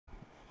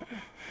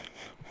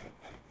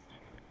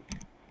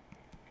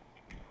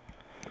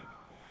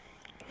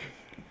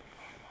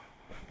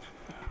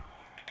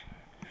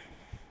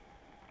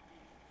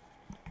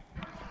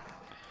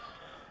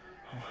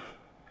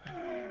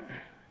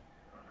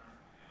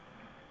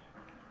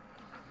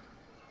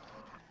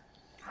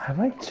Have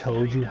I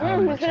told you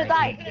how much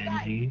I hate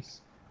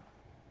Genjis?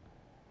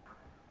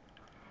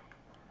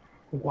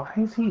 Why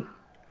is he...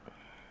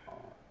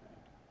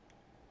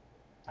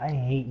 I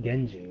hate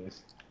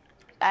Genjis.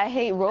 I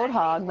hate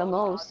Roadhog the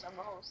most.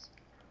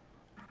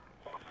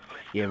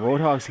 Yeah,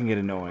 Roadhogs can get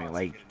annoying.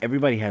 Like,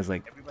 everybody has,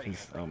 like,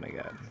 just, oh my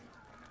god.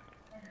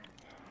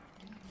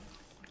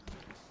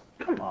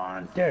 Come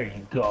on, there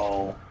you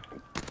go.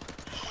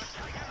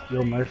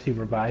 Yo, Mercy,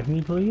 revive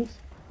me, please?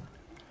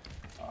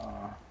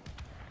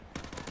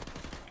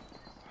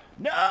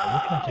 No!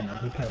 We're catching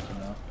up, we're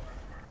catching up.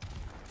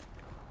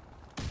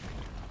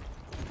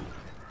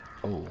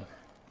 Oh.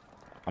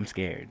 I'm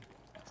scared.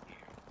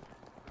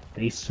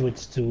 They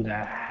switched to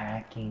that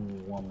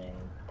hacking woman.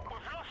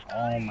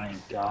 Oh my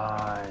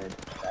god.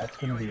 That's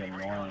gonna be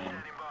annoying.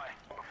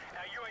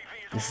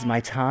 This is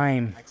my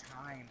time.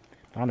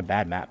 Not on a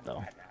bad map,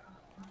 though.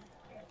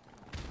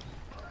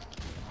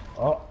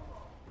 Oh.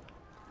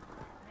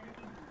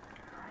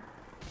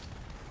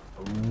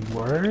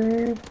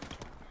 Word?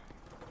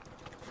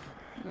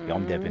 Yo,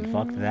 I'm dipping.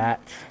 Fuck that.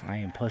 I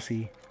am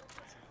pussy.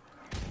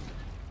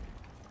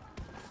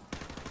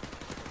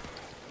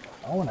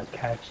 I wanna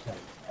catch them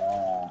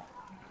all.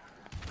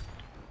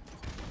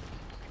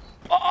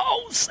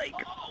 Oh, sake!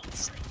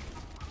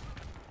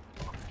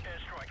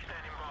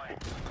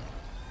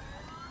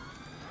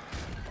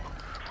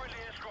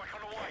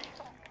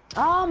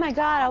 Oh my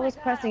god, I was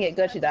pressing it.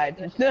 Good, she died.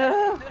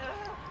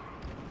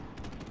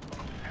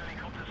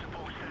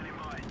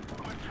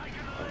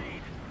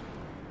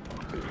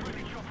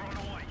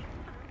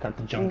 Got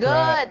the jump Good,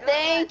 rat.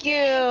 thank you.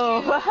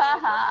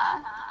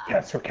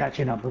 Yes, we're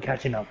catching up, we're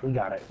catching up. We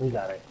got it, we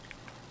got it.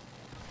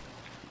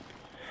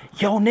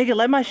 Yo, nigga,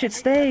 let my shit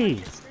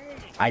stay.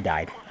 I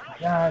died.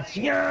 Yes,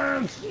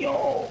 yes,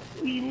 yo,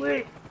 we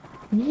lit.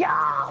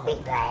 Yeah, we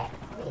lit,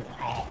 we lit.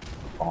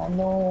 Oh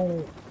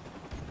no.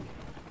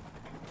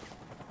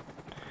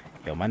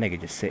 Yo, my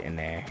nigga just sitting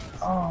there.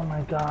 Oh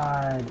my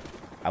god.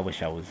 I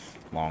wish I was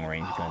long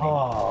range gunning.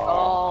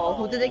 Oh,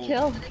 who did they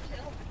kill?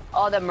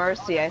 Oh, the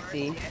Mercy, I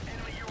see.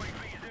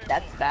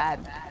 That's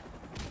bad.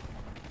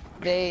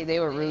 They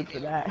were rude for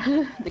that.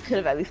 They could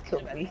have at least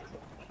killed me.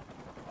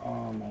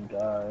 Oh my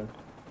god.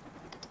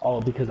 Oh,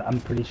 because I'm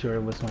pretty sure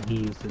it was when he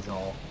used his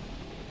ult.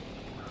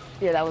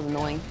 Yeah, that was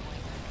annoying.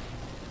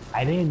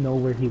 I didn't know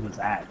where he was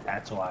at,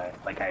 that's why.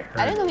 Like, I heard.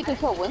 I didn't know he could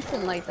kill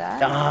Winston like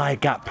that. Ah, I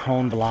got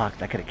prone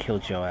blocked. I could have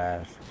killed your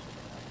ass.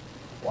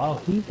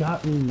 Wow, he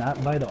got me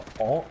not by the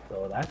ult,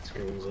 though. That's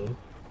crazy.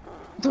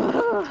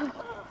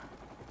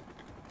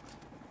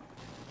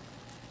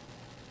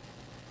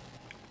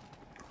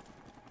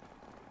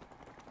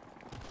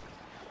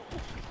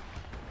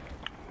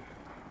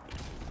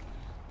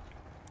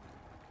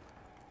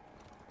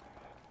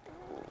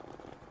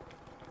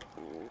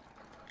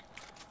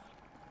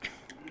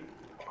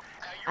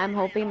 I'm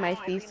hoping my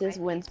thesis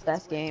wins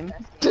best game.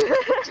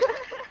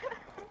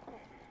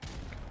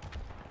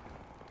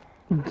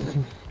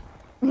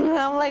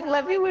 I'm like,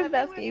 let me win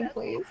best game,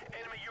 please.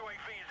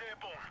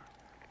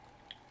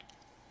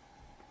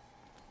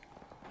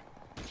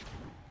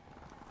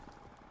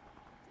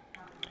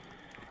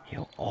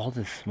 Yo, all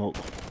this smoke.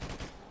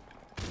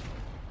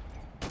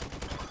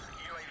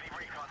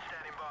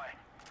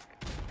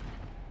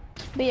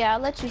 But yeah, I'll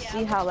let you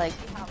see how like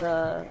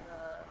the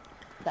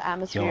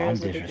atmosphere Yo, I'm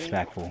is.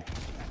 disrespectful.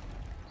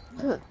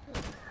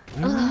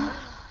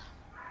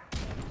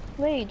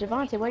 Wait,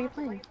 Javante, what are you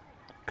playing?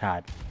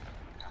 God.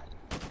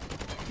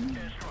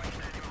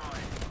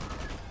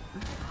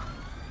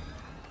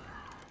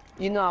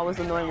 You know I was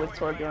annoying with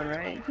Torbjorn,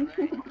 right?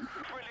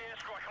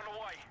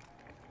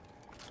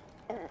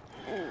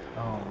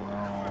 Oh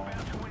no.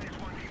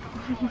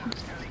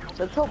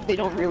 Let's hope they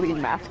don't really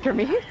massacre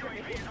me.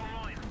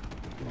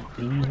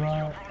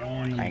 Diva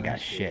and I ain't got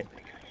shit.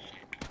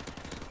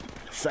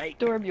 Psych.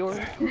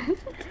 Torbjorn.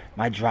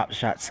 My drop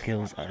shot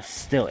skills are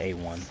still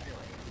A1.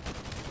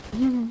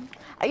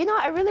 You know,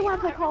 I really want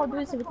to play Call of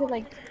Duty so we could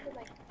like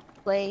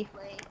play.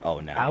 Oh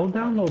no. I'll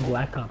download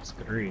Black Ops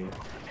 3.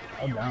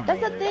 I'll download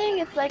That's the it. thing.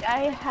 It's like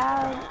I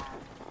have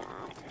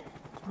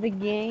the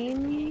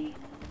game,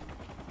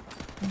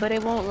 but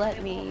it won't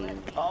let me.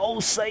 Oh,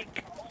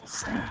 psych.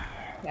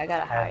 I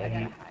gotta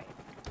hide.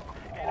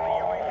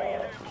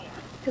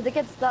 Cause it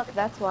gets stuck.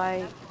 That's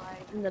why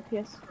in the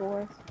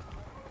PS4.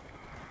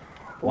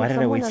 Why did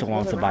I wait so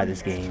long to buy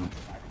this game?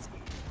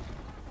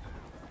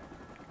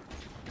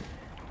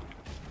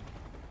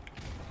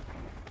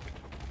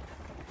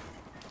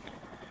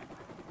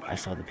 I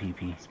saw the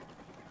PP.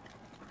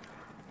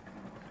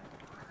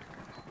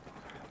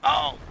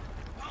 Oh!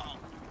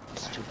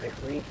 Stupid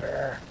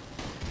Reaper.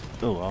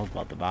 Oh, I was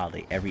about to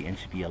violate every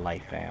inch of your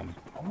life, fam.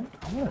 I'm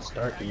gonna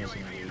start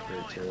using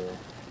Reaper too.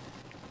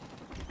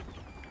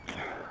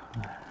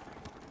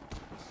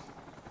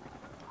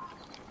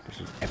 This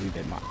was every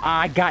bit my.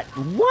 I got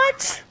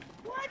what?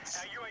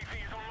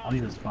 I'm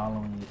just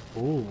following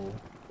you. Ooh,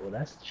 well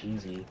that's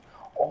cheesy.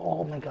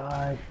 Oh my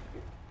god.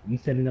 You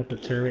setting up a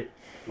turret?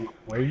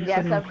 Where are you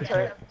setting up the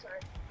turret?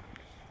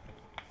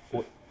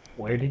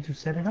 Where did you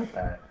set it up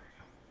at?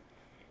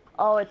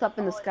 Oh, it's up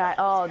in the sky.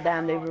 Oh,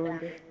 damn, they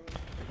ruined it.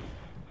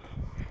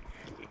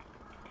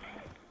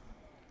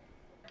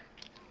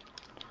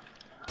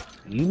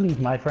 You leave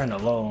my friend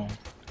alone.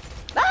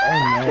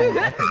 Oh man,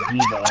 that's a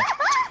diva.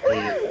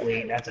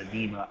 Wait, that's a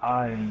diva.